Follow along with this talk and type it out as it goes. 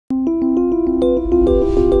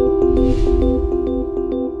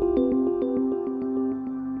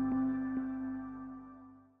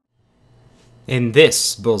In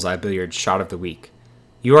this Bullseye Billiards Shot of the Week,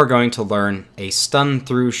 you are going to learn a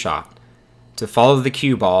stun-through shot to follow the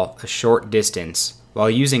cue ball a short distance while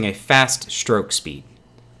using a fast stroke speed.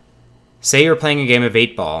 Say you're playing a game of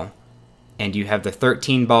 8-ball, and you have the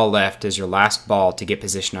 13 ball left as your last ball to get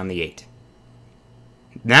position on the 8.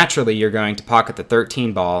 Naturally, you're going to pocket the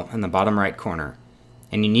 13 ball in the bottom right corner,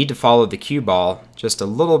 and you need to follow the cue ball just a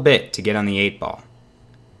little bit to get on the 8 ball.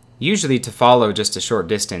 Usually, to follow just a short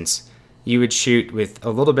distance, you would shoot with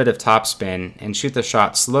a little bit of topspin and shoot the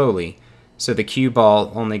shot slowly so the cue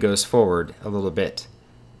ball only goes forward a little bit.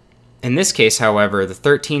 In this case, however, the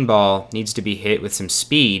 13 ball needs to be hit with some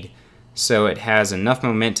speed so it has enough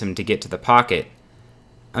momentum to get to the pocket.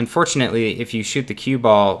 Unfortunately, if you shoot the cue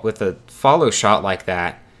ball with a follow shot like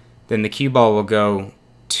that, then the cue ball will go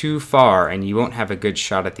too far and you won't have a good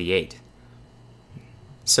shot at the 8.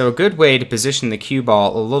 So a good way to position the cue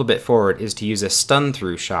ball a little bit forward is to use a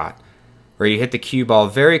stun-through shot, where you hit the cue ball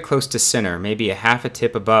very close to center, maybe a half a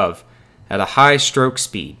tip above, at a high stroke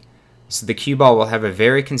speed. So the cue ball will have a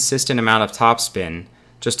very consistent amount of topspin,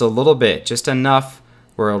 just a little bit, just enough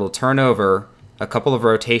where it'll turn over a couple of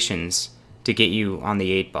rotations to get you on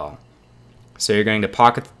the 8 ball. So you're going to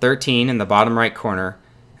pocket the 13 in the bottom right corner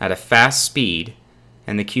at a fast speed,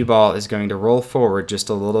 and the cue ball is going to roll forward just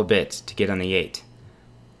a little bit to get on the 8.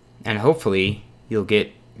 And hopefully you'll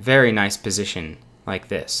get very nice position like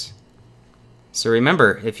this. So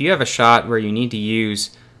remember, if you have a shot where you need to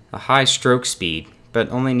use a high stroke speed, but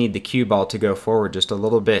only need the cue ball to go forward just a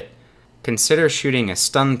little bit, consider shooting a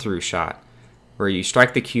stun-through shot, where you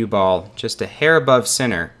strike the cue ball just a hair above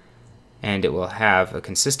center, and it will have a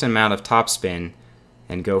consistent amount of topspin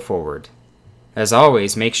and go forward. As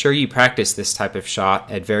always, make sure you practice this type of shot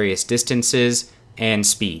at various distances and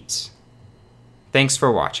speeds. Thanks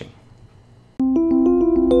for watching.